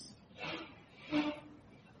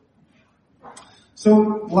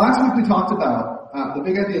So last week we talked about, the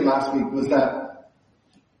big idea last week was that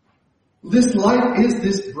this life is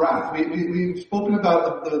this breath. We've spoken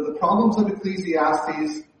about the problems of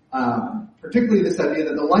Ecclesiastes, particularly this idea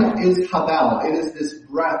that the life is Havel. It is this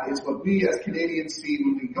breath. It's what we as Canadians see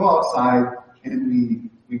when we go outside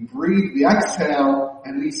and we breathe, we exhale,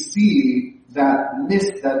 and we see that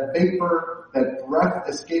mist, that vapor, that breath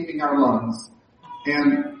escaping our lungs.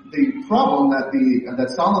 And the problem that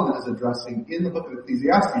Solomon is addressing in the book of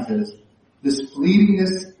Ecclesiastes is this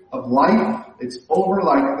fleetingness of life. It's over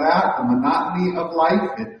like that, the monotony of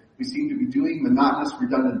life. We seem to be doing monotonous,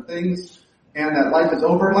 redundant things, and that life is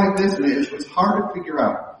over like this, and it's hard to figure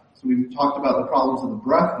out. So we've talked about the problems of the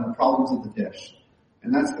breath and the problems of the dish.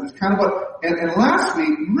 And that's kind of what, and last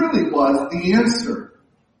week really was the answer.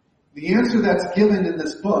 The answer that's given in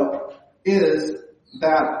this book is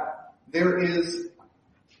that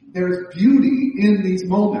there's beauty in these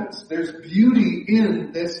moments. There's beauty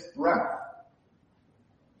in this breath.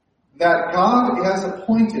 That God has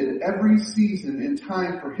appointed every season and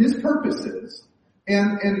time for His purposes.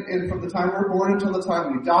 And from the time we're born until the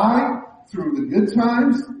time we die, through the good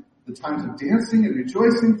times, the times of dancing and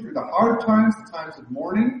rejoicing, through the hard times, the times of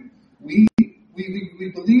mourning, we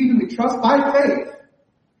believe and we trust by faith.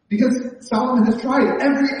 Because Solomon has tried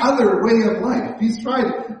every other way of life. He's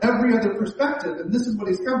tried every other perspective, and this is what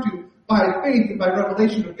he's come to by faith and by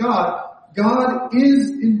revelation of God. God is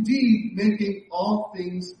indeed making all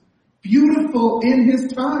things beautiful in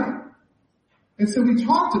His time. And so we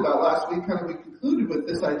talked about last week, we concluded with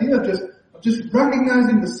this idea of just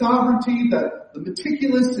recognizing the sovereignty, the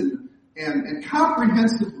meticulous and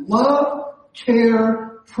comprehensive love,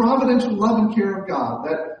 care, providential love and care of God,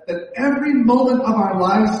 that every moment of our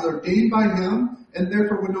lives is ordained by Him, and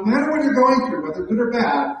therefore no matter what you're going through, whether good or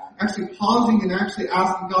bad, actually pausing and actually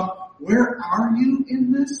asking God, where are you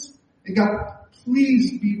in this? And God,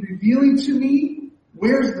 please be revealing to me,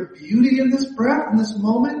 where's the beauty in this breath, in this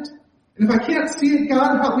moment? And if I can't see it,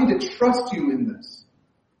 God, help me to trust you in this.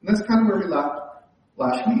 And that's kind of where we left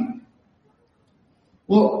last week.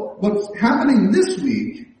 Well, what's happening this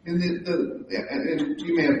week, and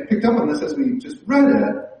you may have picked up on this as we just read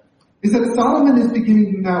it, is that Solomon is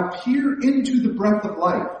beginning to now peer into the breath of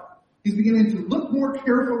life. He's beginning to look more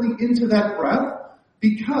carefully into that breath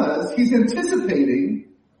because he's anticipating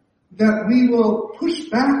that we will push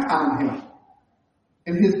back on him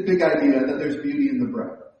in his big idea that there's beauty in the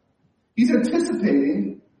breath. He's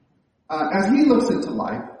anticipating, as he looks into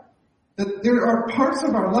life, that there are parts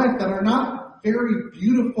of our life that are not very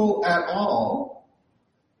beautiful at all,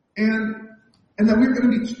 and that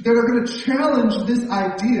that are going to challenge this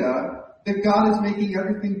idea that God is making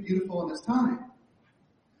everything beautiful in His time.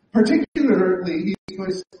 Particularly, he's going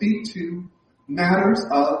to speak to matters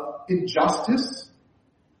of injustice,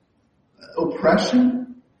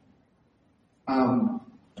 oppression,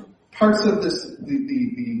 parts of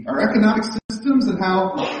our economic systems, and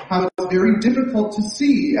how it's very difficult to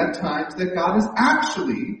see at times that God is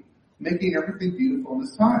actually making everything beautiful in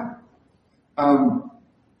His time.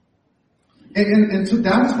 And so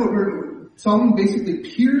that's what Solomon basically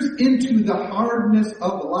peers into the hardness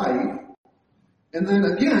of life, and then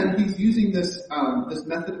again he's using this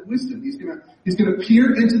method of wisdom. He's gonna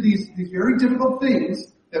peer into these very difficult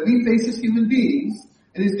things that we face as human beings,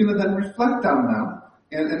 and he's gonna then reflect on them,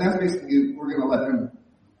 and that's basically we're gonna let him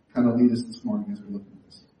kind of lead us this morning as we look at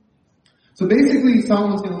this. So basically,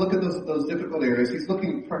 Solomon's going to look at those difficult areas. He's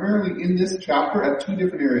looking primarily in this chapter at two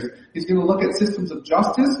different areas. He's going to look at systems of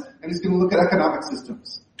justice, and he's going to look at economic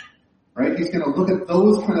systems. Right? He's going to look at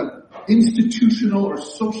those kind of institutional or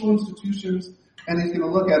social institutions, and he's going to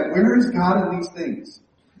look at where is God in these things.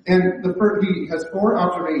 And he has four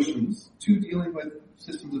observations, two dealing with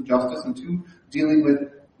systems of justice and two dealing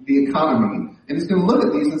with the economy. And he's going to look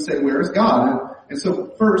at these and say, where is God? And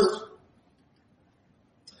so first,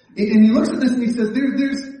 and he looks at this and he says,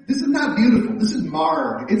 this is not beautiful. This is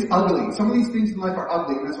marred. It's ugly. Some of these things in life are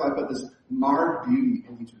ugly, and that's why I put this marred beauty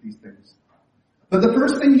in each of these things. But the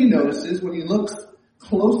first thing he notices when he looks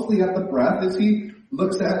closely at the breath is he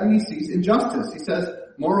looks at and he sees injustice. He says,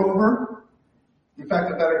 moreover, in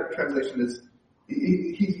fact, a better translation is,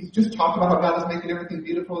 he just talked about how God is making everything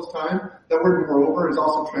beautiful this time. That word moreover is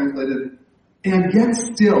also translated, and yet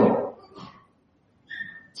still.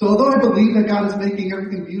 So although I believe that God is making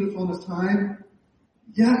everything beautiful in His time,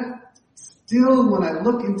 yet still when I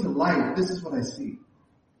look into life, this is what I see.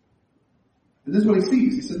 And this is what he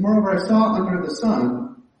sees. He says, moreover, I saw under the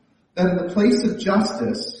sun that in the place of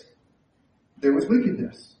justice there was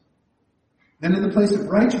wickedness. And in the place of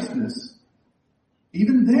righteousness,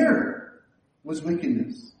 even there was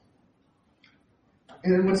wickedness.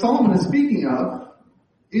 And what Solomon is speaking of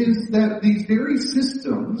is that these very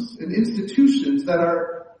systems and institutions that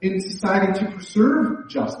are in society to preserve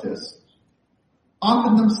justice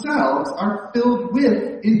often themselves are filled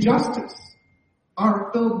with injustice,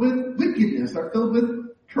 are filled with wickedness, are filled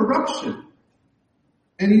with corruption.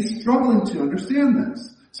 And he's struggling to understand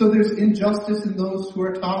this. So there's injustice in those who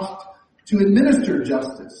are tasked to administer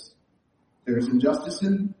justice. There's injustice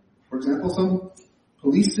in, for example, some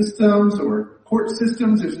police systems or court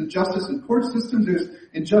systems. There's injustice in court systems. There's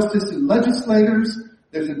injustice in legislators.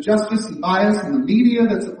 There's injustice and bias in the media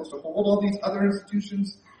that's supposed to hold all these other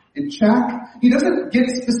institutions in check. He doesn't get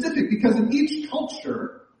specific because in each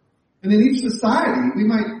culture and in each society, we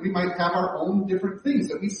might have our own different things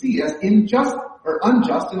that we see as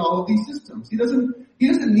unjust in all of these systems. He doesn't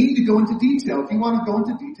need to go into detail. If you want to go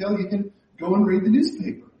into detail, you can go and read the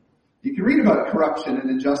newspaper. You can read about corruption and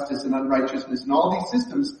injustice and unrighteousness and all these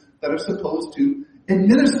systems that are supposed to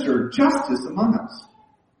administer justice among us.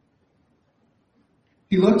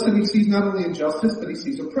 He looks and he sees not only injustice, but he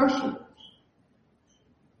sees oppression.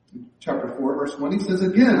 In chapter 4, verse 1, he says,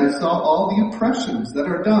 "Again, I saw all the oppressions that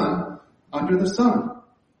are done under the sun.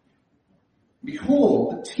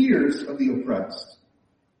 Behold, the tears of the oppressed.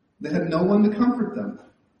 They had no one to comfort them.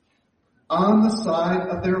 On the side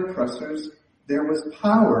of their oppressors there was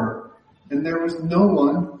power, and there was no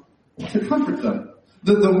one to comfort them."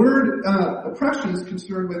 The word oppression is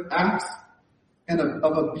concerned with acts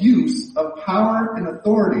of abuse of power and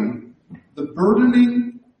authority, the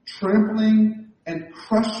burdening, trampling, and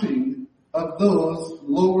crushing of those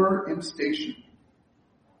lower in station.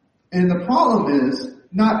 And the problem is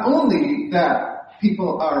not only that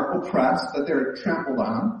people are oppressed, that they're trampled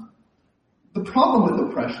on. The problem with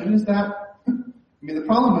oppression is that, the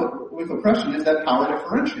problem with oppression is that power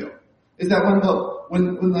differential. Is that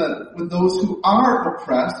when those who are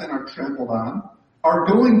oppressed and are trampled on are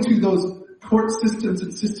going to those court systems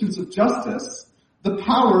and systems of justice, the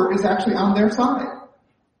power is actually on their side.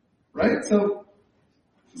 Right? So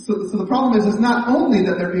the problem is not only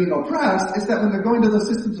that they're being oppressed, it's that when they're going to the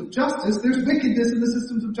systems of justice, there's wickedness in the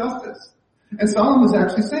systems of justice. And Solomon was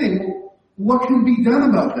actually saying, well, what can be done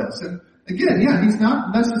about this? And again, he's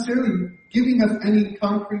not necessarily giving us any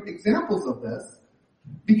concrete examples of this,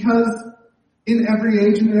 because in every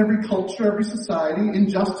age and in every culture, every society,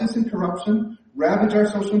 injustice and corruption ravage our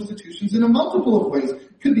social institutions in a multiple of ways.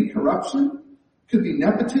 Could be corruption, could be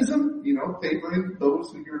nepotism, favoring those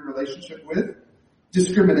who you're in relationship with,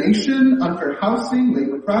 discrimination, unfair housing,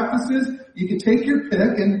 labor practices. You can take your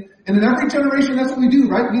pick, and in every generation that's what we do,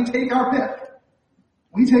 right? We take our pick.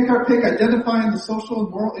 We take our pick identifying the social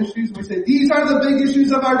and moral issues, and we say, these are the big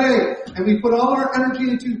issues of our day. And we put all our energy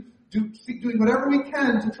into doing whatever we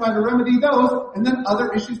can to try to remedy those, and then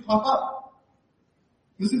other issues pop up.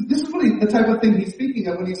 This is really the type of thing he's speaking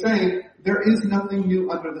of when he's saying, there is nothing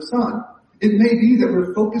new under the sun. It may be that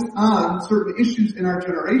we're focused on certain issues in our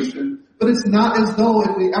generation, but it's not as though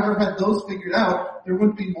if we ever had those figured out, there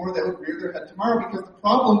wouldn't be more that would rear their head tomorrow, because the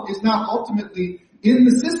problem is not ultimately in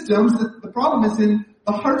the systems. The problem is in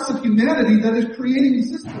the hearts of humanity that is creating the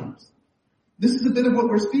systems. This is a bit of what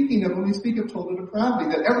we're speaking of when we speak of total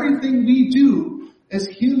depravity, that everything we do as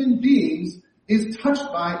human beings is touched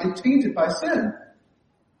by and tainted by sin.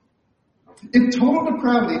 If total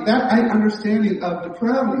depravity, that understanding of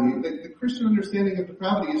depravity, the Christian understanding of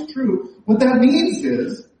depravity is true, what that means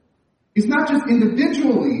is, it's not just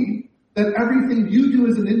individually that everything you do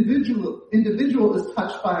as an individual is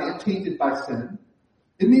touched by and tainted by sin.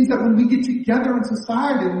 It means that when we get together in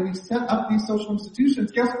society, when we set up these social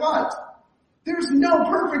institutions, guess what? There's no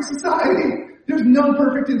perfect society. There's no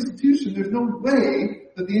perfect institution. There's no way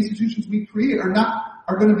that the institutions we create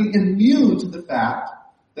are going to be immune to the fact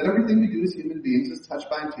that everything we do as human beings is touched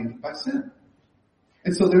by and tainted by sin.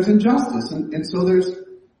 And so there's injustice, and so there's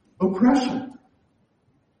oppression.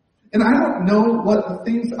 And I don't know what the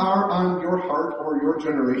things are on your heart or your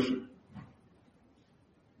generation.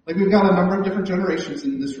 Like, we've got a number of different generations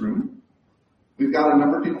in this room. We've got a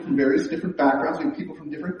number of people from various different backgrounds. We have people from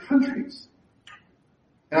different countries.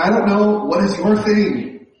 And I don't know what is your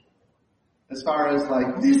thing as far as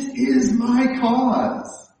like, this is my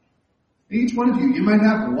cause. Each one of you might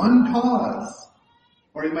have one cause,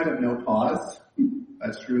 or you might have no cause.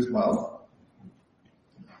 That's true as well.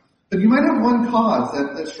 But you might have one cause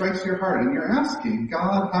that strikes your heart, and you're asking,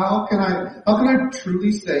 God, how can I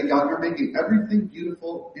truly say, God, you're making everything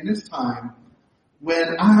beautiful in its time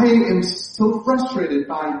when I am so frustrated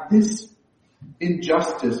by this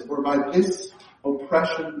injustice or by this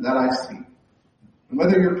oppression that I see? And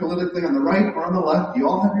whether you're politically on the right or on the left, you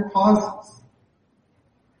all have your causes.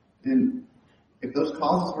 And if those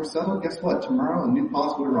causes were settled, guess what? Tomorrow a new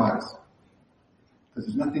cause would arise. because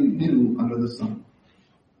there's nothing new under the sun.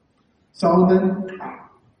 Solomon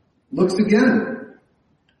looks again.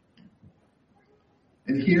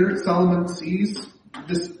 And here Solomon sees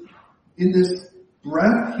this, in this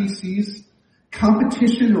breath, he sees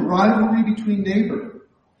competition, rivalry between neighbors.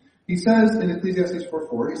 He says in Ecclesiastes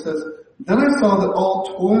 4:4, he says, "Then I saw that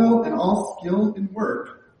all toil and all skill in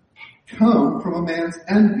work come from a man's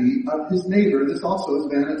envy of his neighbor. This also is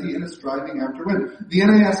vanity and a striving after wind." The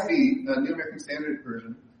NASB, the New American Standard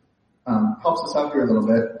Version, helps us out here a little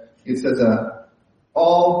bit. It says,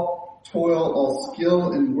 all toil, all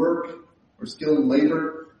skill in work, or skill in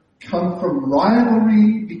labor, come from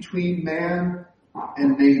rivalry between man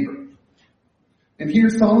and neighbor. And here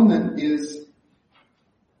Solomon is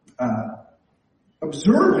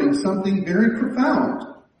observing something very profound.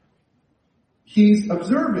 He's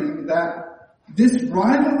observing that this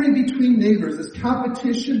rivalry between neighbors, this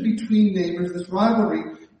competition between neighbors, this rivalry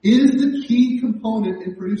is the key component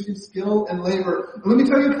in producing skill and labor. And let me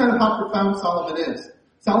tell you kind of how profound Solomon is.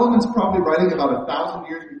 Solomon's probably writing about 1,000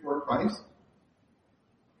 years before Christ.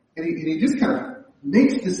 And he just kind of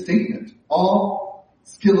makes this statement. All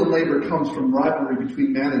skill and labor comes from rivalry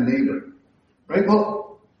between man and neighbor. Right?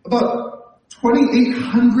 Well, about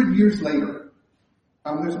 2,800 years later,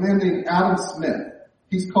 there's a man named Adam Smith.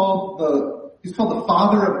 He's called the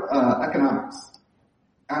father of economics.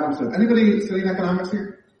 Adam Smith. Anybody studying economics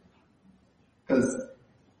here? Because,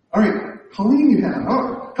 all right, how many of you have?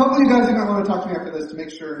 Oh, a couple of you guys are going to want to talk to me after this to make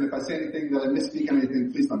sure, and if I say anything that I misspeak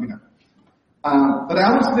anything, please let me know. But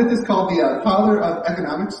Adam Smith is called the father of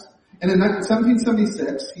economics, and in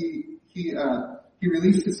 1776 he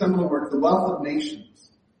released his seminal work, The Wealth of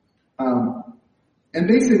Nations. And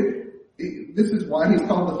basically, this is why he's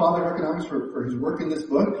called the father of economics for his work in this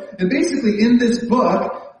book. And basically, in this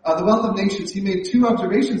book, The Wealth of Nations, he made two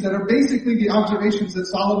observations that are basically the observations that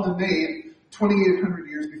Solomon made 2,800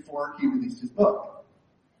 years before he released his book.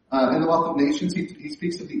 In The Wealth of Nations, he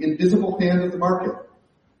speaks of the invisible hand of the market.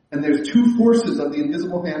 And there's two forces of the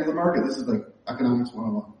invisible hand of the market. This is like economics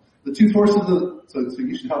 101. The two forces so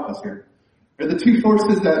you should help us here. Or the two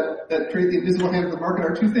forces that create the invisible hand of the market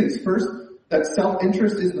are two things. First, that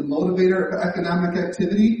self-interest is the motivator of economic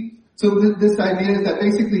activity. So this idea is that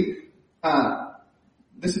basically,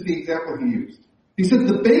 this is the example he used. He said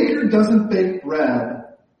the baker doesn't bake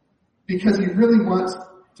bread because he really wants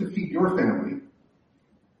to feed your family.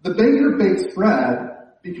 The baker bakes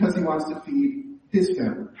bread because he wants to feed his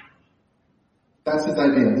family. That's his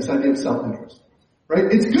idea, this idea of self-interest. Right?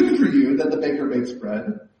 It's good for you that the baker bakes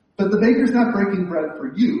bread, but the baker's not baking bread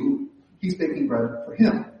for you, he's baking bread for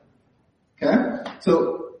him. Okay?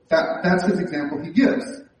 So that's his example he gives.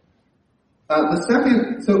 The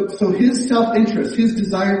second, so his self-interest, his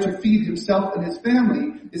desire to feed himself and his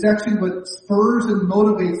family is actually what spurs and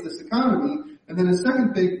motivates this economy. And then his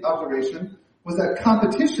second big observation was that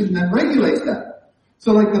competition then regulates that.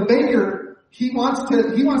 So like the baker, he wants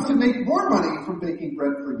to make more money from baking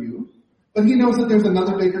bread for you, but he knows that there's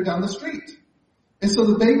another baker down the street. And so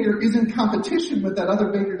the baker is in competition with that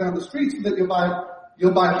other baker down the street so that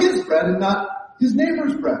you'll buy his bread and not his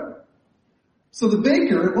neighbor's bread. So the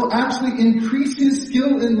baker will actually increase his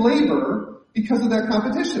skill in labor because of that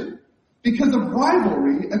competition. Because of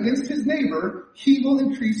rivalry against his neighbor, he will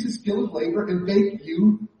increase his skill of labor and bake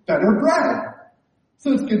you better bread.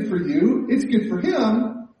 So it's good for you, it's good for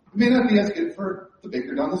him, it may not be as good for the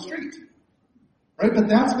baker down the street. Right? But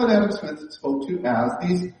that's what Adam Smith spoke to as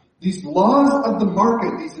these laws of the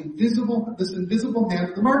market, this invisible hand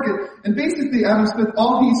of the market. And basically Adam Smith,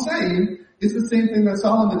 all he's saying is the same thing that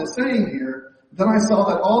Solomon is saying here. Then I saw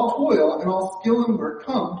that all toil and all skill and work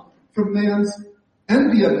come from man's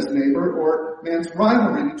envy of his neighbor, or man's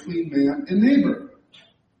rivalry between man and neighbor.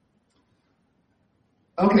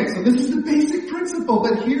 Okay, so this is the basic principle,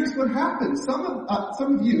 but here's what happens. Some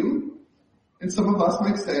of you and some of us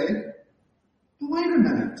might say, wait a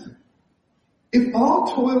minute. If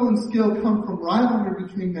all toil and skill come from rivalry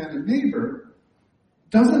between man and neighbor,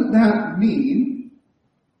 doesn't that mean,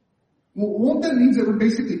 won't that mean that we're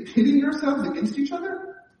basically pitting ourselves against each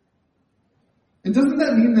other? And doesn't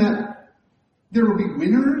that mean that there will be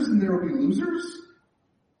winners and there will be losers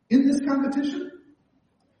in this competition?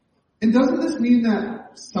 And doesn't this mean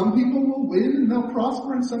that some people will win and they'll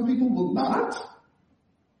prosper and some people will not?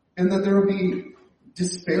 And that there will be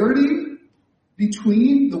disparity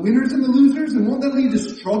between the winners and the losers? And won't that lead to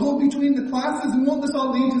struggle between the classes? And won't this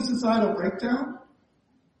all lead to societal breakdown?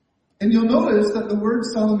 And you'll notice that the word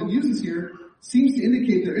Solomon uses here seems to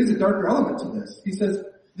indicate there is a darker element to this. He says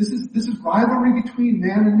this is rivalry between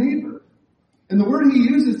man and neighbor. And the word he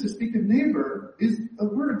uses to speak of neighbor is a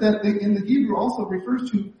word that in the Hebrew also refers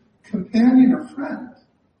to companion or friend.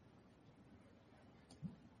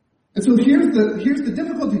 And so here's the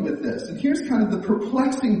difficulty with this, and here's kind of the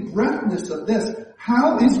perplexing breadthness of this.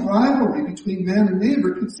 How is rivalry between man and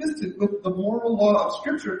neighbor consistent with the moral law of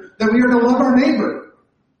Scripture that we are to love our neighbor?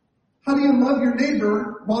 How do you love your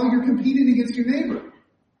neighbor while you're competing against your neighbor?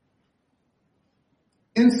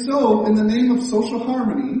 And so, in the name of social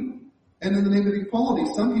harmony and in the name of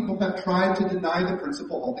equality, some people have tried to deny the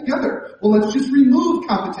principle altogether. Well, let's just remove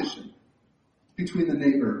competition between the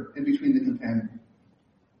neighbor and between the companion.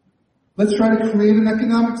 Let's try to create an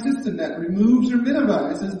economic system that removes or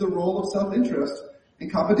minimizes the role of self-interest in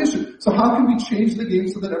competition. So how can we change the game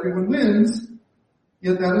so that everyone wins?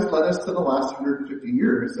 Yet that has led us to the last 150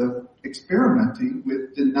 years of experimenting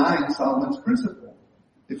with denying Solomon's principle.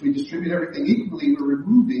 If we distribute everything equally, we're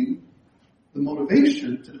removing the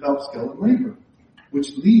motivation to develop skill and labor,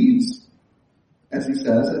 which leads, as he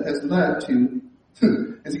says, it has led to,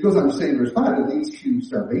 as he goes on to say in verse 5, it leads to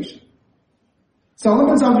starvation.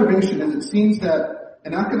 Solomon's observation is it seems that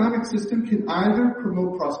an economic system can either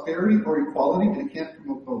promote prosperity or equality, but it can't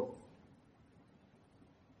promote both.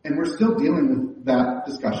 And we're still dealing with that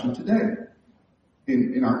discussion today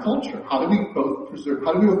in our culture. How do we both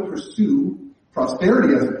pursue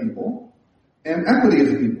prosperity as a people and equity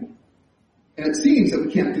as a people? And it seems that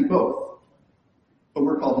we can't do both. But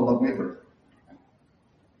we're called to love neighbor.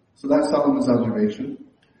 So that's Solomon's observation.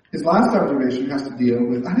 His last observation has to deal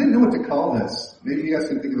with, I didn't know what to call this. Maybe you guys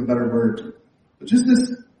can think of a better word. But just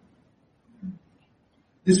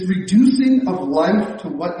this reducing of life to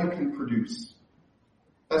what you can produce.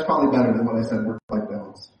 That's probably better than what I said, work-life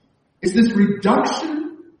balance. It's this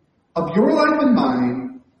reduction of your life and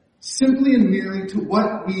mine simply and merely to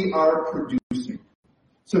what we are producing.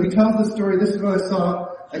 So he tells the story, this is what I saw.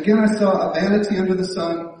 Again, I saw a vanity under the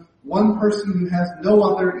sun, one person who has no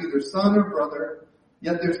other, either son or brother,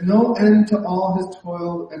 yet there's no end to all his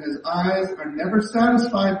toil, and his eyes are never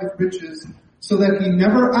satisfied with riches, so that he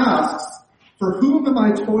never asks, for whom am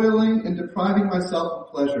I toiling and depriving myself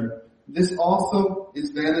of pleasure? This also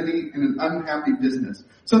is vanity and an unhappy business.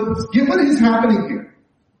 So get what is happening here.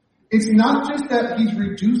 It's not just that he's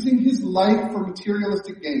reducing his life for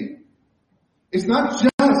materialistic gain. It's not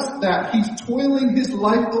just that he's toiling his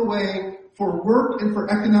life away for work and for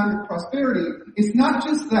economic prosperity. It's not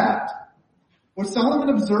just that. What Solomon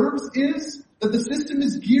observes is that the system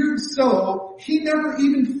is geared so he never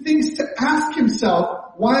even thinks to ask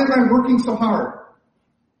himself, why am I working so hard?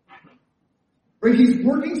 Right? He's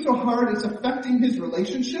working so hard, it's affecting his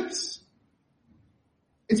relationships.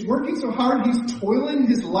 It's working so hard, he's toiling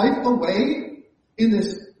his life away in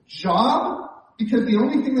this job because the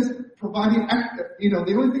only thing that's providing,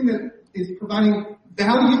 the only thing that is providing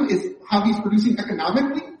value is how he's producing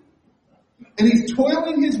economically. And he's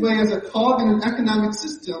toiling his way as a cog in an economic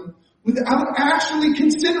system without actually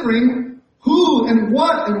considering who and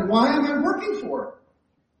what and why am I working for.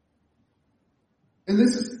 And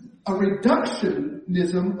this is a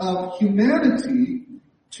reductionism of humanity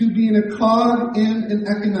to being a cog in an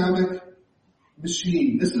economic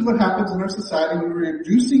machine. This is what happens in our society when we're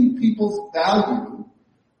reducing people's value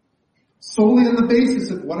solely on the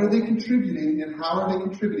basis of what are they contributing and how are they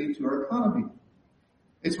contributing to our economy.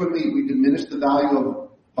 It's when we diminish the value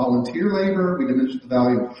of volunteer labor, we diminish the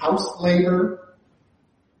value of house labor,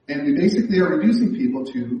 and we basically are reducing people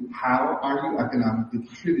to how are you economically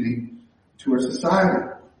contributing to our society.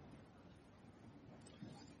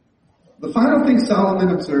 The final thing Solomon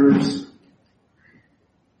observes,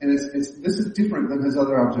 and this is different than his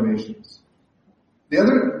other observations.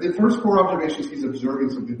 The first four observations he's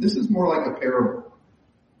observing something. This is more like a parable.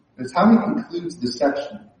 It's how he concludes this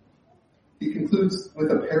section. He concludes with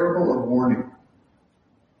a parable of warning.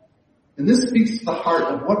 And this speaks to the heart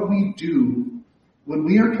of what we do when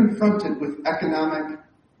we are confronted with economic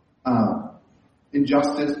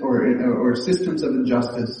injustice or systems of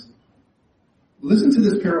injustice. Listen to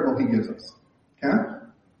this parable he gives us. Okay?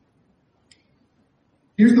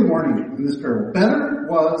 Here's the warning in this parable. Better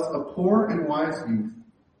was a poor and wise youth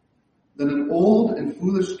than an old and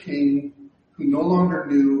foolish king who no longer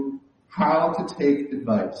knew how to take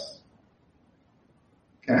advice.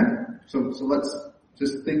 Okay? So let's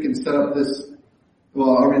just think and set up this.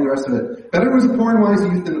 Well, I'll read the rest of it. Better was a poor and wise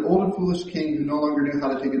youth than an old and foolish king who no longer knew how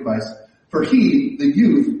to take advice. For he, the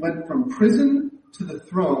youth, went from prison to the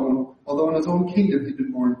throne, although in his own kingdom he'd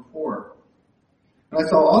been born poor. And I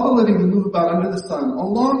saw all the living who move about under the sun,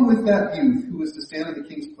 along with that youth who was to stand in the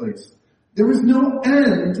king's place. There was no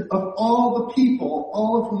end of all the people,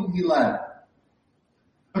 all of whom he led.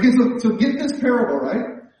 Okay, so get this parable,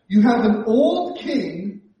 right? You have an old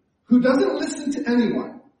king who doesn't listen to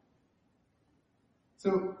anyone.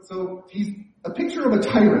 So he's a picture of a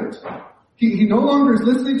tyrant. He no longer is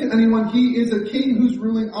listening to anyone. He is a king who's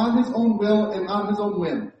ruling on his own will and on his own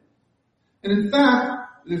whim. And in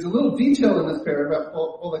fact, there's a little detail in this paragraph,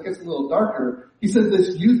 well, it gets a little darker. He says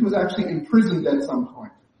this youth was actually imprisoned at some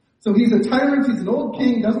point. So he's a tyrant, he's an old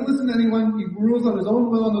king, doesn't listen to anyone, he rules on his own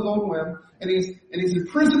will and his own whim, and he's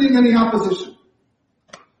imprisoning any opposition.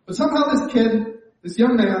 But somehow this kid, this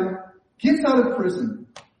young man, gets out of prison,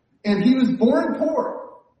 and he was born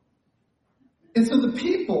poor. And so the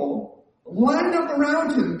people lined up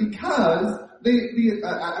around him because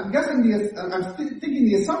I'm thinking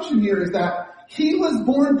the assumption here is that he was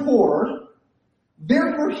born poor,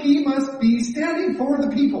 therefore he must be standing for the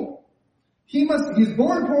people. He's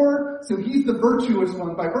born poor, so he's the virtuous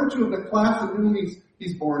one by virtue of the class of whom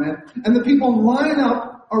he's born in. And the people line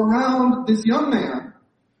up around this young man,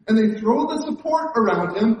 and they throw the support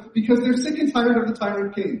around him because they're sick and tired of the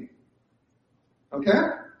tyrant king. Okay?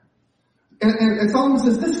 And Solomon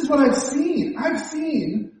says, this is what I've seen. I've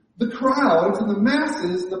seen the crowds and the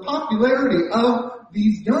masses, the popularity of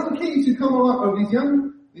these young kings who come along, or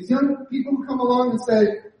these young people who come along and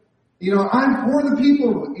say, I'm for the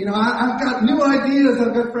people. I've got new ideas.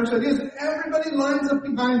 I've got fresh ideas. And everybody lines up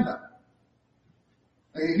behind them.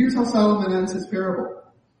 Okay, here's how Solomon ends his parable.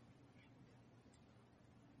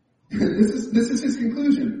 This is his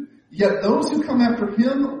conclusion. Yet those who come after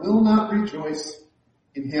him will not rejoice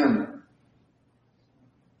in him.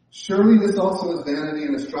 Surely this also is vanity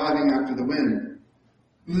and a striving after the wind.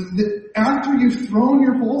 After you've thrown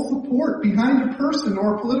your whole support behind a person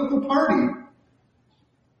or a political party,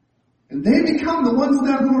 and they become the ones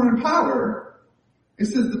now who are in power, it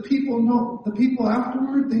says the people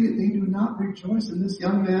afterward, they do not rejoice in this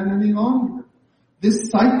young man any longer. This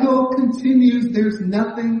cycle continues. There's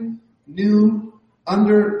nothing new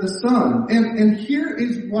under the sun. And here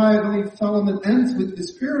is why I believe Solomon ends with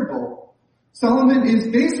this parable. Solomon is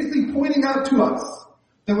basically pointing out to us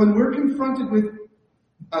that when we're confronted with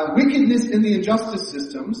wickedness in the injustice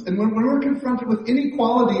systems, and when we're confronted with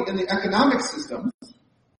inequality in the economic systems,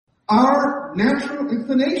 our natural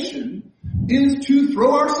inclination is to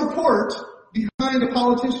throw our support behind a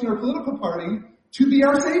politician or political party to be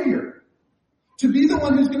our savior, to be the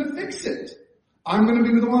one who's going to fix it. I'm going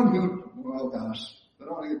to be the one who, well, gosh, I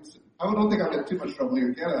don't think I'll get too much trouble here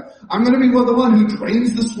in Canada. I'm going to be the one who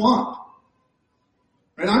drains the swamp.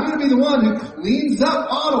 Right? I'm going to be the one who cleans up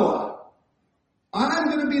Ottawa. I'm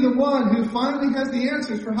going to be the one who finally has the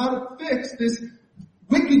answers for how to fix this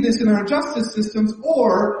wickedness in our justice systems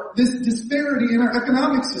or this disparity in our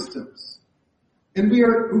economic systems. And we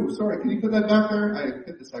are, can you put that back there? I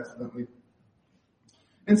hit this accidentally.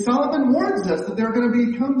 And Solomon warns us that there are going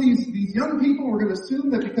to become these young people. We're going to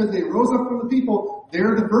assume that because they rose up from the people,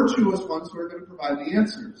 they're the virtuous ones who are going to provide the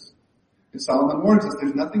answers. And Solomon warns us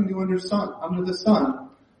there's nothing new under the sun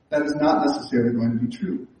that is not necessarily going to be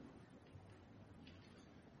true.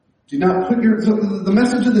 So the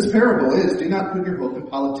message of this parable is, do not put your hope in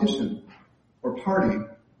politician or party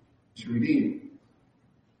to redeem.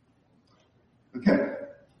 Okay.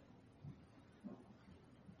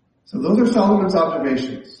 So those are Solomon's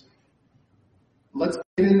observations. Let's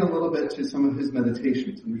get in a little bit to some of his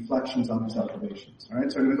meditations and reflections on his observations. All right,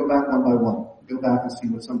 so I'm going to go back one by one. Go back and see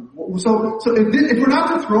what So if we're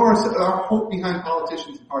not to throw our hope behind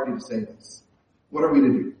politicians and party to say this, what are we to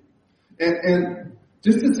do? And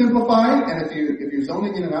just to simplify, and if you're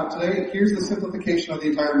zoning in and out today, here's the simplification of the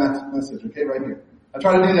entire message, okay, right here. I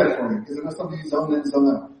try to do that for you, because I know some of you zone in,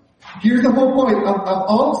 zone out. Here's the whole point of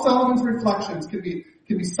all of Solomon's reflections can be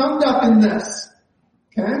summed up in this.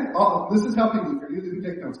 Okay? This is helping you, for you who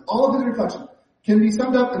take notes. All of his reflections can be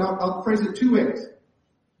summed up, and I'll phrase it two ways.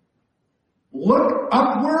 Look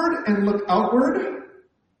upward and look outward.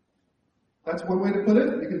 That's one way to put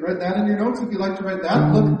it. You can write that in your notes if you like to write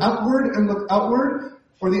that. Look upward and look outward.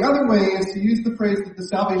 Or the other way is to use the phrase that the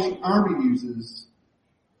Salvation Army uses.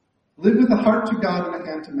 Live with a heart to God and a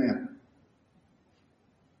hand to man.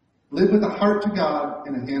 Live with a heart to God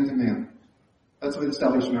and a hand to man. That's the way the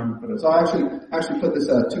Salvation Army put it. So I actually put this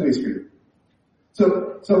two ways for you.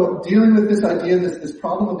 So dealing with this idea, this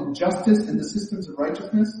problem of injustice in the systems of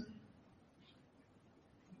righteousness,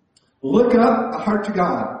 look up, a heart to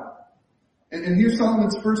God. And here's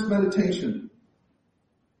Solomon's first meditation.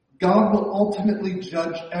 God will ultimately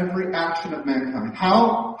judge every action of mankind.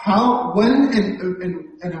 How, when, and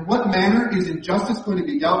in what manner is injustice going to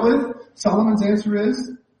be dealt with? Solomon's answer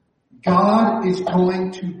is, God is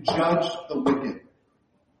going to judge the wicked.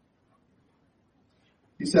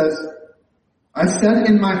 He says, I said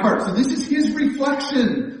in my heart. So this is his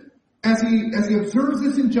reflection as he observes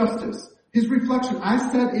this injustice. His reflection,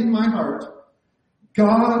 I said in my heart,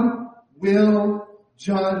 God will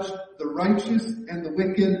judge the righteous and the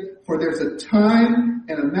wicked, for there's a time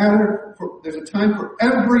and a matter there's a time for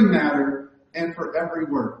every matter and for every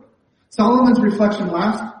work. Solomon's reflection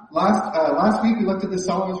last week we looked at this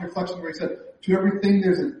Solomon's reflection where he said, to everything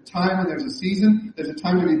there's a time and there's a season. There's a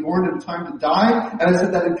time to be born and a time to die. And I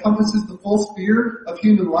said that encompasses the full sphere of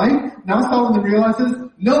human life. Now Solomon realizes,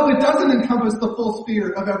 no, it doesn't encompass the full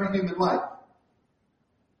sphere of every human life.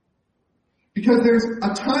 Because there's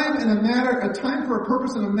a time and a matter, a time for a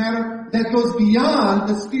purpose and a matter that goes beyond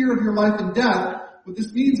the sphere of your life and death. What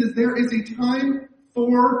this means is there is a time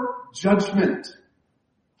for judgment.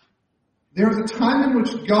 There is a time in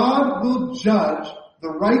which God will judge the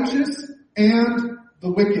righteous and the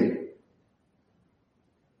wicked.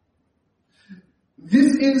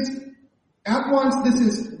 This is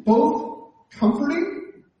both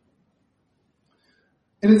comforting,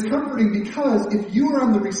 and it's comforting because if you are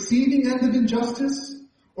on the receiving end of injustice,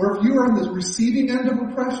 or if you are on the receiving end of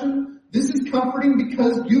oppression, this is comforting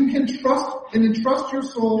because you can trust and entrust your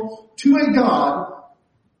soul to a God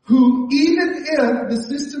who, even if the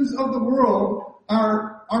systems of the world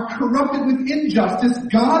are corrupted with injustice,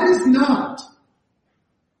 God is not.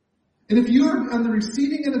 And if you are on the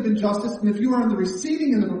receiving end of injustice, and if you are on the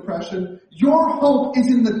receiving end of oppression, your hope is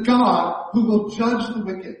in the God who will judge the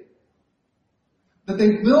wicked. That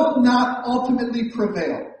they will not ultimately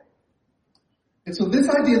prevail. And so this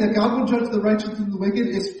idea that God will judge the righteous and the wicked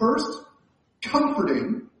is first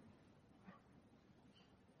comforting,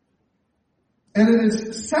 and it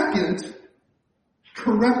is second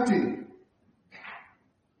correcting.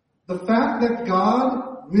 The fact that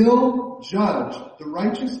God will judge the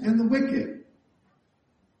righteous and the wicked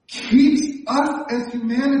keeps us as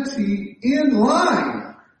humanity in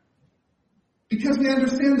line, because we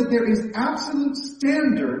understand that there is absolute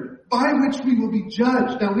standard by which we will be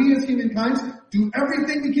judged. Now we as humankind do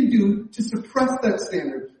everything we can do to suppress that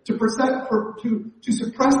standard, to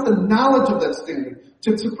suppress the knowledge of that standard,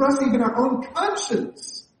 to suppress even our own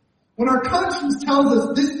conscience. When our conscience tells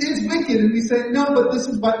us this is wicked and we say, no, but this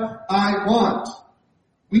is what I want.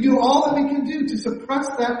 We do all that we can do to suppress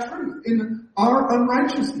that truth in our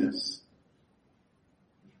unrighteousness.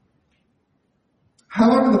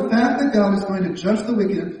 However, the fact that God is going to judge the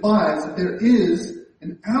wicked implies that there is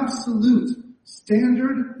an absolute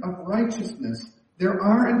standard of righteousness. There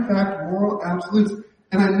are, in fact, moral absolutes.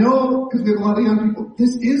 And I know, because we have a lot of young people,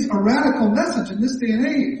 this is a radical message in this day and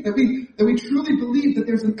age, that we truly believe that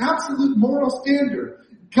there's an absolute moral standard,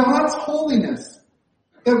 God's holiness,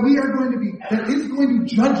 that is going to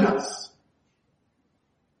judge us.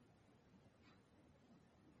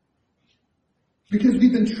 Because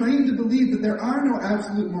we've been trained to believe that there are no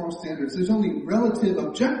absolute moral standards. There's only relative,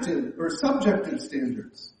 objective, or subjective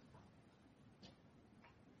standards.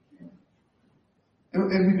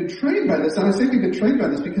 And we've been trained by this, and I say we've been trained by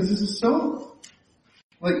this because this is so,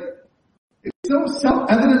 it's so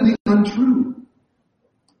self-evidently untrue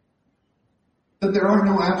that there are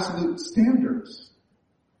no absolute standards.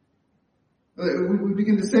 We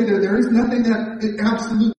begin to say that there is nothing that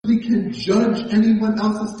absolutely can judge anyone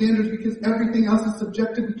else's standards because everything else is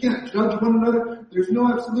subjective. We can't judge one another. There's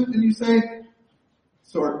no absolute. And you say,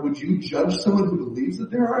 so would you judge someone who believes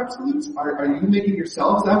that there are absolutes? Are you making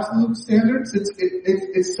yourselves absolute standards?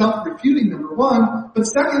 It's self-refuting, number one. But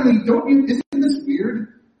secondly, isn't this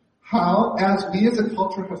weird? How, as we as a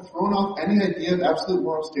culture have thrown off any idea of absolute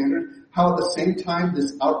moral standard, how at the same time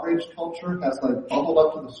this outraged culture has bubbled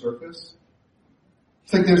up to the surface?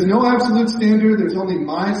 It's like there's no absolute standard, there's only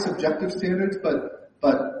my subjective standards, but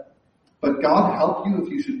God help you if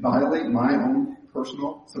you should violate my own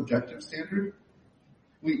personal subjective standard.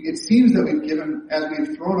 It seems that as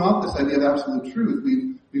we've thrown off this idea of absolute truth,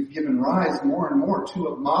 we've given rise more and more to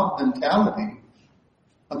a mob mentality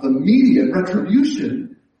of immediate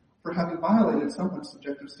retribution for having violated someone's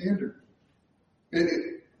subjective standard.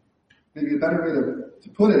 Maybe a better way to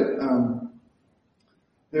put it,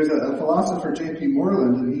 there's a philosopher, J.P.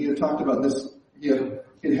 Moreland, and he had talked about this. He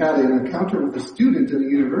had an encounter with a student at a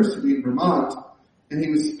university in Vermont, and he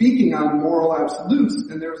was speaking on moral absolutes,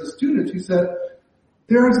 and there was a student who said,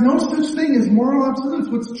 there is no such thing as moral absolutes.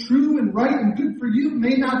 What's true and right and good for you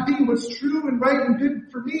may not be what's true and right and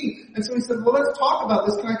good for me. And so he said, well, let's talk about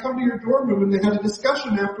this. Can I come to your dorm room? And they had a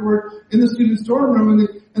discussion afterward in the student's dorm room,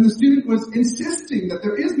 and the student was insisting that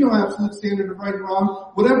there is no absolute standard of right and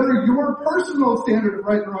wrong, whatever your personal standard of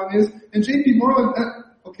right and wrong is. And J.P. Moreland,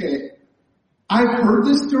 okay, I've heard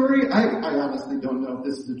this story. I honestly don't know if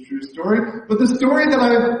this is a true story, but the story that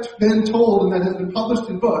I've been told and that has been published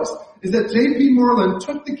in books is that J.P. Moreland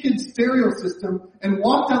took the kid's stereo system and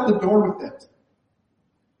walked out the door with it.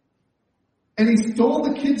 and he stole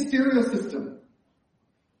the kid's stereo system.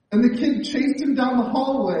 And the kid chased him down the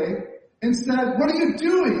hallway and said, "What are you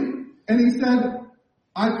doing?" And he said,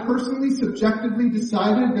 "I personally, subjectively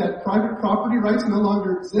decided that private property rights no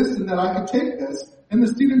longer exist and that I could take this." And the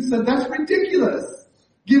student said, "That's ridiculous.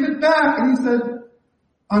 Give it back." And he said,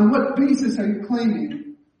 "On what basis are you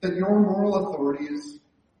claiming that your moral authority is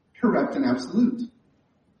correct and absolute?"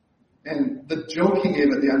 And the joke he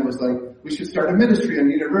gave at the end was like, "We should start a ministry on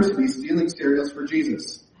universities stealing stereos for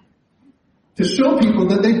Jesus." To show people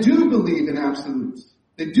that they do believe in absolutes.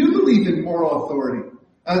 They do believe in moral authority.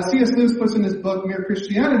 C.S. Lewis puts in his book, Mere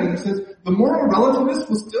Christianity, he says, the moral relativist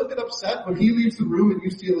will still get upset when he leaves the room and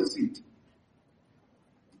you steal his seat.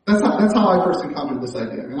 That's how I first encountered this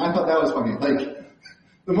idea. And I thought that was funny. Like,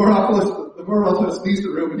 the moral relativist leaves the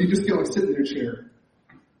room and you just go and sit in your chair.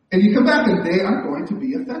 And you come back and they are going to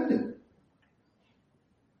be offended.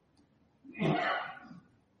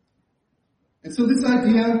 And so this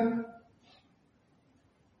idea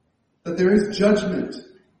that there is judgment,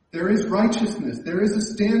 there is righteousness, there is a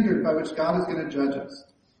standard by which God is going to judge us,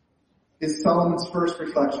 is Solomon's first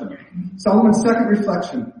reflection. Solomon's second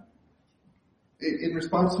reflection in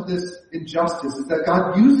response to this injustice is that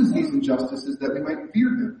God uses these injustices that we might fear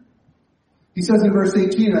him. He says in verse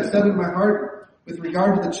 18, "I said in my heart with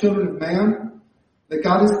regard to the children of man that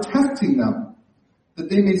God is testing them, that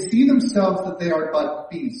they may see themselves that they are but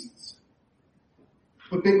beasts."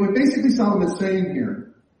 What basically Solomon's saying here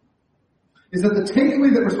is that the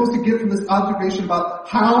takeaway that we're supposed to get from this observation about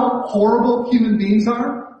how horrible human beings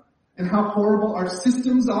are and how horrible our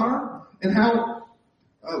systems are and how,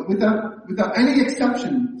 without any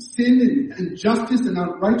exception, sin and injustice and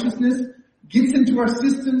unrighteousness gets into our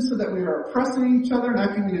systems so that we are oppressing each other and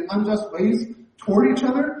acting in unjust ways toward each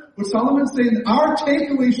other. What Solomon's saying, our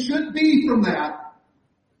takeaway should be from that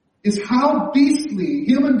is how beastly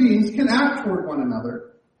human beings can act toward one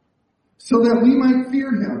another so that we might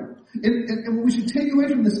fear him. And what we should take away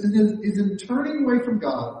from this is in turning away from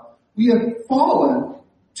God, we have fallen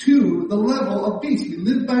to the level of beasts. We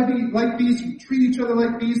live like beasts, we treat each other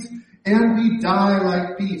like beasts, and we die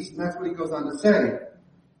like beasts. And that's what he goes on to say.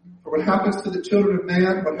 For what happens to the children of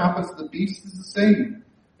man, what happens to the beasts is the same.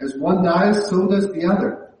 As one dies, so does the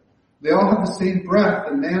other. They all have the same breath,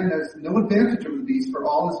 and man has no advantage over the beast, for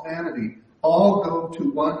all is vanity. All go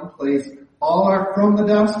to one place. All are from the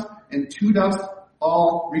dust, and to dust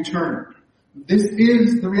all return. This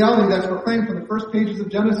is the reality that's proclaimed from the first pages of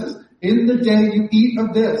Genesis. In the day you eat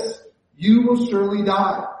of this, you will surely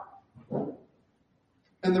die.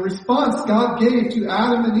 And the response God gave to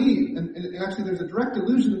Adam and Eve, and actually there's a direct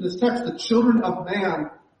allusion in this text, the children of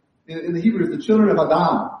man, in the Hebrew is the children of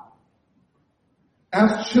Adam.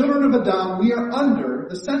 As children of Adam, we are under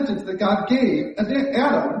the sentence that God gave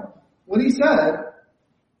Adam when he said,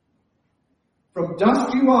 "From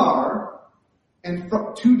dust you are, and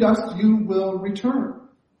to dust you will return."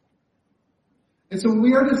 And so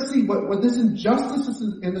we are to see what this injustice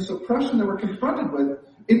and this oppression that we're confronted with,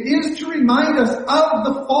 it is to remind us of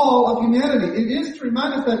the fall of humanity. It is to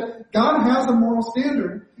remind us that God has a moral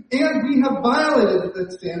standard, and we have violated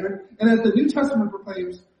that standard. And as the New Testament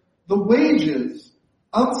proclaims, the wages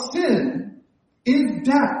of sin is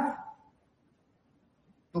death.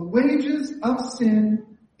 The wages of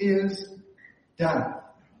sin is death.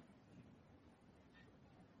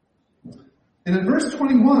 And in verse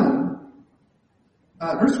 21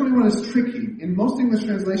 is tricky. In most English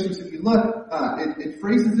translations, if you look, it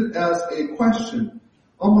phrases it as a question.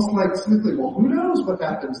 Almost like simply, well, who knows what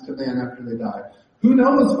happens to man after they die? Who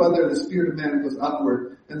knows whether the spirit of man goes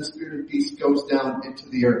upward and the spirit of beast goes down into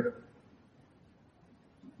the earth?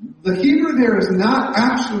 The Hebrew there is not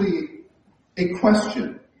actually a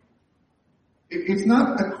question. It's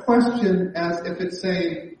not a question as if it's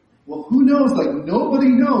saying, well, who knows? Like nobody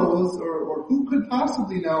knows, or who could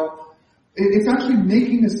possibly know? It's actually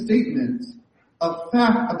making a statement of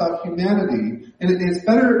fact about humanity, and it's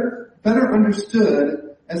better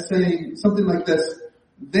understood as saying something like this: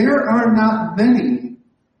 there are not many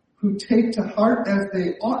who take to heart as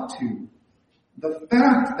they ought to the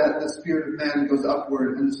fact that the spirit of man goes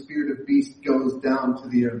upward and the spirit of beast goes down to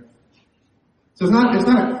the earth. So it's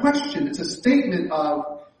not a question; it's a statement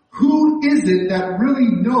of who is it that really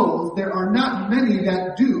knows. There are not many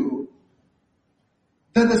that do.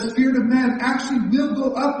 That the spirit of man actually will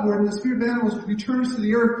go upward and the spirit of animals returns to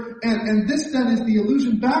the earth. And this then is the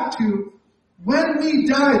allusion back to when we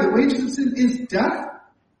die, the wages of sin is death,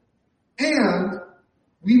 and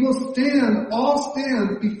we will all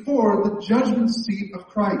stand before the judgment seat of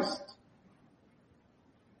Christ.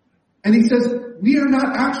 And he says, we are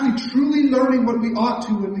not actually truly learning what we ought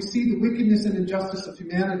to when we see the wickedness and injustice of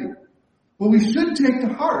humanity. what we should take to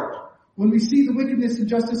heart when we see the wickedness and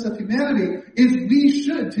justice of humanity is we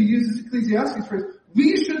should, to use this Ecclesiastes phrase,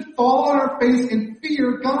 we should fall on our face and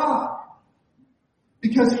fear God.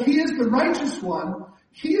 Because He is the righteous one.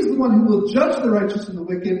 He is the one who will judge the righteous and the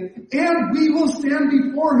wicked, and we will stand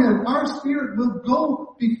before Him. Our spirit will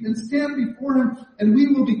go and stand before Him, and we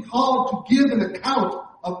will be called to give an account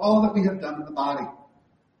of all that we have done in the body.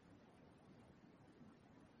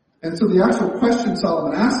 And so the actual question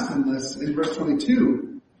Solomon asks in this, in verse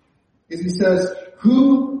 22, is he says,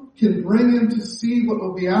 who can bring him to see what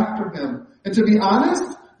will be after him? And to be honest,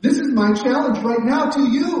 this is my challenge right now to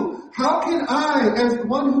you. How can I, as the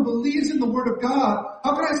one who believes in the Word of God,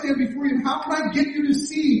 how can I stand before you? How can I get you to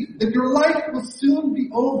see that your life will soon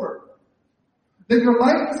be over? That your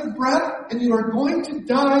life is a breath and you are going to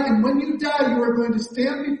die, and when you die you are going to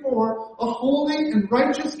stand before a holy and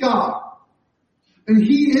righteous God. And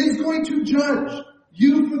He is going to judge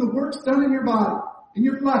you for the works done in your body, in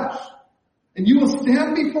your flesh. And you will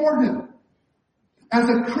stand before Him as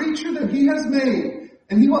a creature that He has made.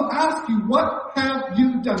 And He will ask you, what have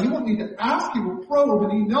you done? He won't need to ask, He will probe,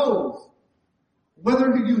 and He knows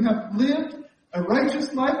whether you have lived a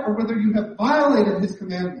righteous life or whether you have violated His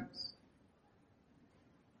commandments.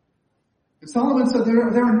 And Solomon said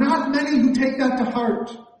there are not many who take that to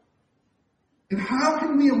heart. And how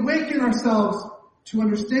can we awaken ourselves to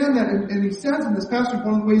understand that? And he says in this passage,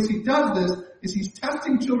 one of the ways he does this is he's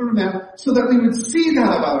testing children of men so that we would see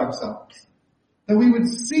that about ourselves. That we would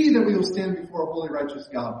see that we will stand before a holy, righteous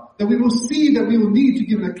God. That we will see that we will need to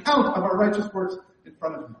give an account of our righteous works in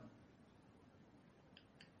front of Him.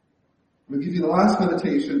 I'm going to give you the last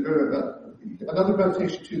meditation, or another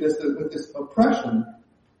meditation to this, with this oppression.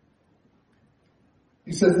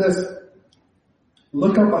 He says this,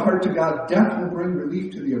 look up a heart to God, death will bring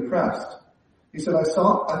relief to the oppressed. He said, I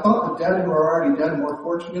thought the dead who are already dead more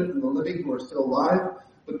fortunate than the living who are still alive,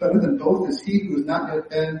 but better than both is he who has not yet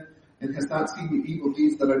been and has not seen the evil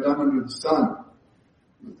deeds that are done under the sun.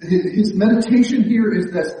 His meditation here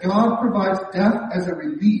is this, God provides death as a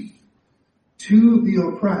relief to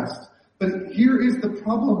the oppressed. But here is the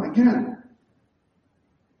problem again.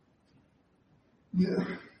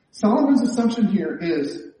 Solomon's assumption here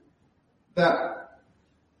is that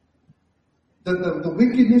the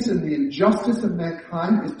wickedness and the injustice of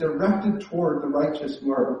mankind is directed toward the righteous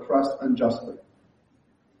who are oppressed unjustly.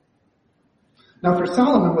 Now for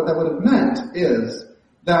Solomon, what that would have meant is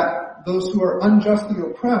that those who are unjustly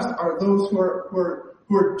oppressed are those who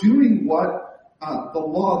are doing what the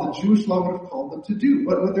law, the Jewish law would have called them to do.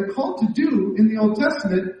 What they're called to do in the Old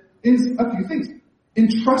Testament is a few things.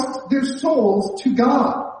 Entrust their souls to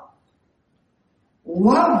God.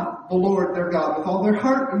 Love the Lord their God with all their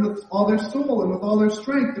heart and with all their soul and with all their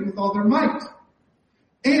strength and with all their might.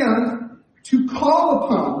 And to call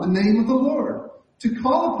upon the name of the Lord. To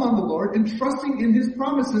call upon the Lord and trusting in His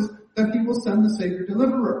promises that He will send the Savior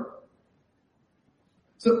deliverer.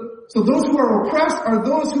 So those who are oppressed are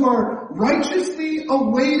those who are righteously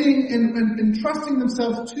awaiting and entrusting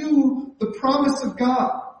themselves to the promise of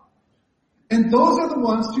God. And those are the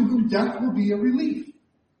ones to whom death will be a relief.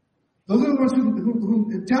 Those are the ones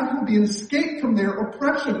whom death will be an escape from their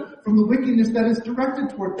oppression, from the wickedness that is directed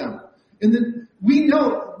toward them. And then we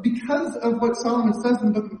know, because of what Solomon says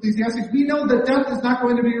in the book of Ecclesiastes, we know that death is not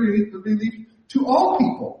going to be a relief to all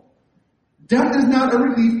people. Death is not a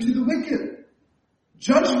relief to the wicked.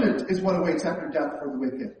 Judgment is what awaits after death for the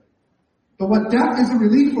wicked. But what death is a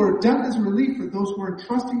relief for those who are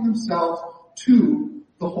entrusting themselves to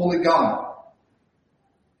the holy God.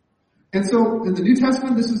 And so in the New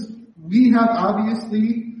Testament, we have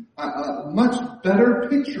obviously a much better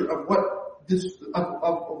picture of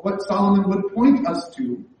what Solomon would point us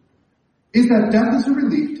to, is that death is a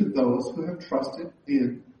relief to those who have trusted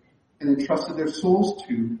in and entrusted their souls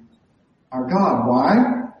to our God.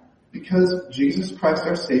 Why? Because Jesus Christ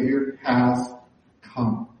our Savior has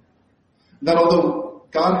come. That although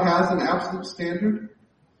God has an absolute standard,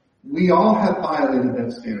 we all have violated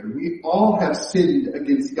that standard. We all have sinned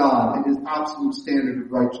against God and His absolute standard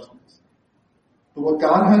of righteousness. But what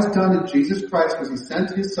God has done in Jesus Christ was He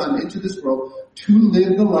sent His Son into this world to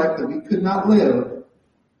live the life that we could not live.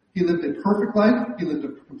 He lived a perfect life. He lived a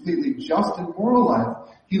completely just and moral life.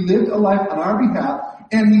 He lived a life on our behalf,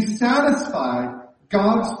 and He satisfied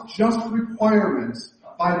God's just requirements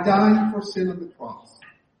by dying for sin on the cross.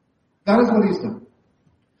 That is what He's done.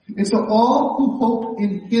 And so all who hope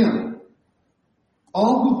in Him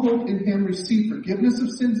receive forgiveness of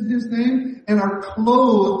sins in His name and are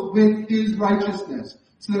clothed with His righteousness.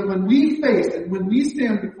 So that when we face and when we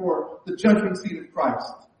stand before the judgment seat of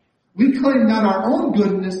Christ, we claim not our own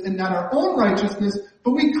goodness and not our own righteousness,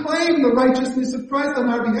 but we claim the righteousness of Christ on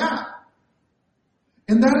our behalf.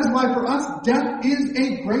 And that is why for us, death is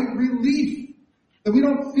a great relief. That we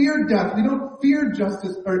don't fear death, we don't fear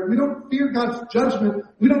justice, or we don't fear God's judgment,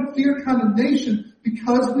 we don't fear condemnation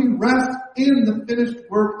because we rest in the finished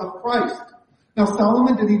work of Christ. Now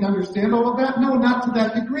Solomon, did he understand all of that? No, not to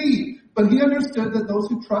that degree. But he understood that those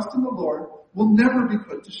who trust in the Lord will never be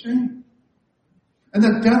put to shame. And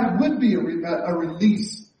that death would be a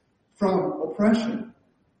release from oppression.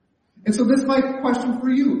 And so this is my question for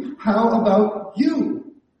you. How about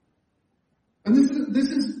you? And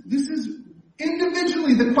this is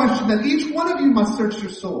individually the question that each one of you must search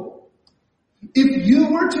your soul. If you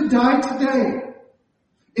were to die today,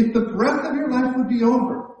 if the breath of your life would be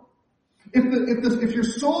over, if your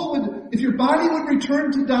soul would, if your body would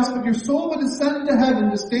return to dust, but your soul would ascend to heaven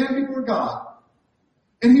to stand before God,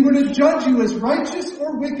 and he were to judge you as righteous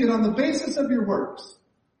or wicked on the basis of your works,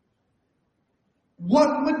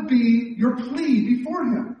 what would be your plea before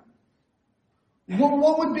him?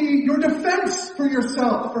 What would be your defense for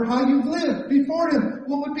yourself, for how you've lived before him?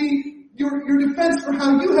 What would be your defense for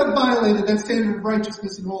how you have violated that standard of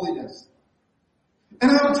righteousness and holiness?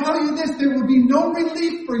 And I will tell you this, there will be no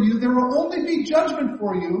relief for you, there will only be judgment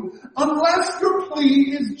for you, unless your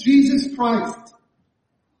plea is Jesus Christ.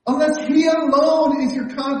 Unless he alone is your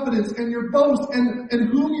confidence and your boast and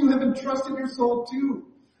whom you have entrusted your soul to.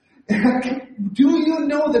 Do you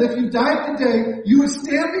know that if you died today, you would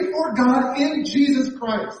stand before God in Jesus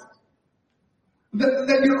Christ?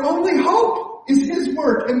 That your only hope is his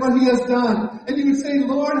work and what he has done. And you would say,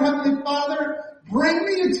 Lord, Heavenly Father, bring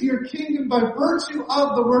me into your kingdom by virtue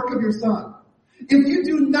of the work of your Son. If you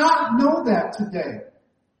do not know that today,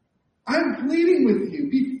 I'm pleading with you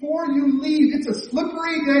before you leave. It's a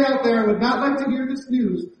slippery day out there. I would not like to hear this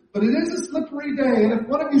news. But it is a slippery day, and if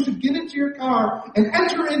one of you should get into your car and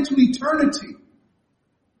enter into eternity,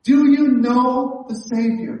 do you know the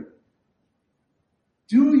Savior?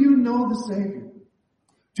 Do you know the Savior?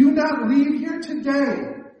 Do not leave here today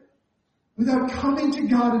without coming to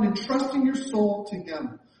God and entrusting your soul to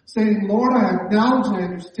him. Saying, Lord, I acknowledge and I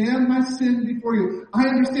understand my sin before you. I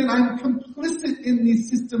understand I'm complicit in these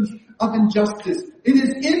systems of injustice. It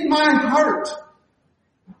is in my heart.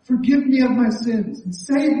 Forgive me of my sins and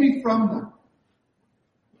save me from them.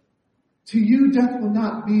 To you, death will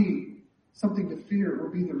not be something to fear or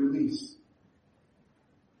be the release.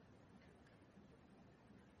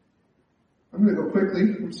 I'm going to go quickly.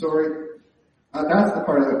 I'm sorry. That's the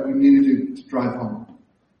part that we needed to drive home.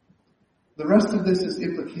 The rest of this is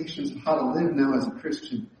implications of how to live now as a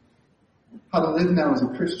Christian. How to live now as a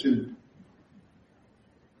Christian.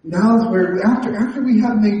 Now is where, after we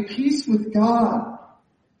have made peace with God,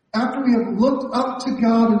 after we have looked up to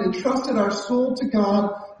God and entrusted our soul to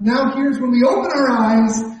God, now here's when we open our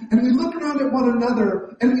eyes and we look around at one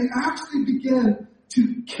another and we actually begin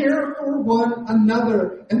to care for one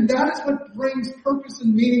another. And that is what brings purpose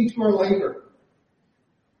and meaning to our labor.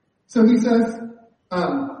 So he says,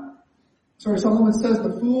 Solomon says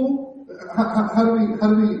the fool, how do we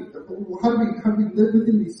live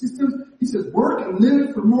within these systems? He says, work and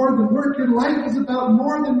live for more than work. Your life is about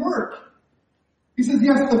more than work. He says,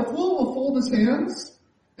 yes, the fool will fold his hands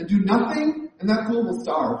and do nothing, and that fool will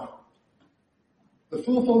starve. The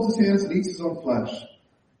fool folds his hands and eats his own flesh.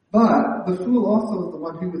 But the fool also is the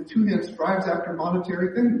one who with two hands strives after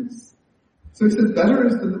monetary things. So he says, better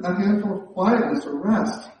is a handful of quietness or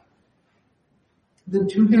rest than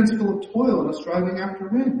two hands full of toil and a striving after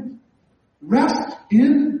wind. Rest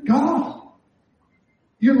in God.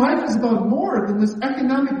 Your life is about more than this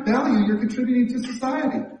economic value you're contributing to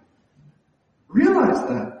society. Realize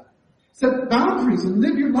that. Set boundaries and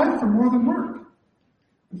live your life for more than work.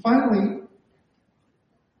 And finally,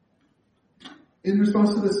 in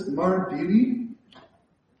response to this marred beauty,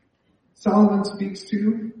 Solomon speaks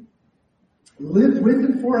to live with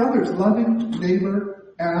and for others, loving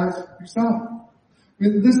neighbor as yourself. I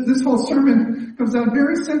mean, this whole sermon comes down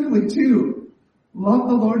very simply to love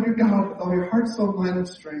the Lord your God with all your heart, soul, mind, and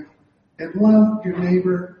strength, and love your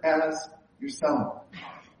neighbor as yourself.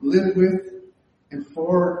 Live with and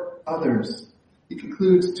for others. He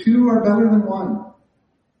concludes, two are better than one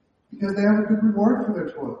because they have a good reward for their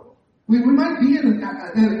toil. We might be in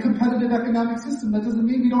a competitive economic system. That doesn't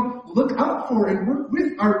mean we don't look out for and work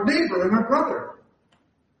with our neighbor and our brother.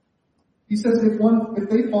 He says if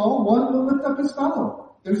they fall, one will lift up his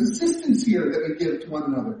fellow. There's assistance here that we give to one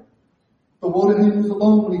another. But woe to him who's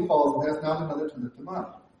alone when he falls and has not another to lift him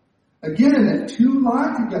up. Again, if two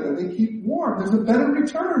lie together, they keep warm. There's a better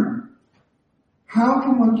return. How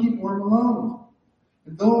can one keep warm alone?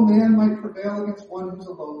 And though a man might prevail against one who's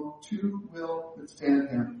alone, two will withstand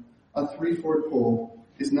him. a 3-4 pole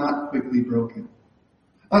is not quickly broken.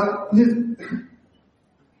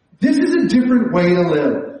 This is a different way to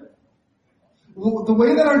live. The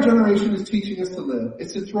way that our generation is teaching us to live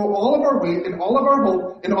is to throw all of our weight and all of our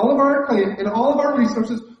hope and all of our acclaim and all of our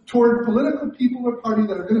resources toward political people or party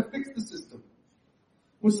that are going to fix the system.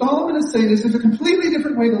 What Solomon is saying is there's a completely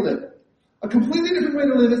different way to live. A completely different way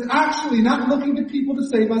to live is actually not looking to people to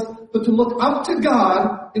save us, but to look up to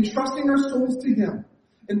God and trusting our souls to Him.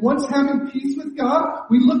 And once having peace with God,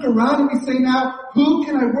 we look around and we say now, who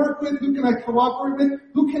can I work with? Who can I cooperate with?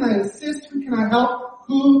 Who can I assist? Who can I help?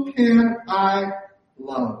 Who can I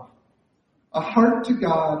love? A heart to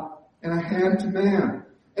God and a hand to man.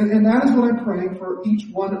 And that is what I'm praying for each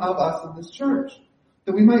one of us in this church.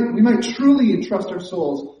 That we might truly entrust our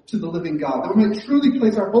souls to the living God. That we might truly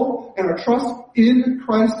place our hope and our trust in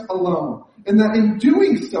Christ alone. And that in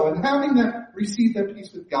doing so and having that receive that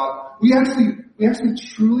peace with God, we actually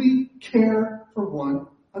truly care for one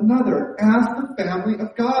another as the family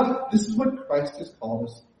of God. This is what Christ has called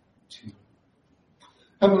us to.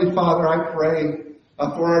 Heavenly Father, I pray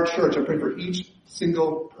for our church. I pray for each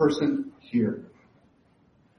single person here.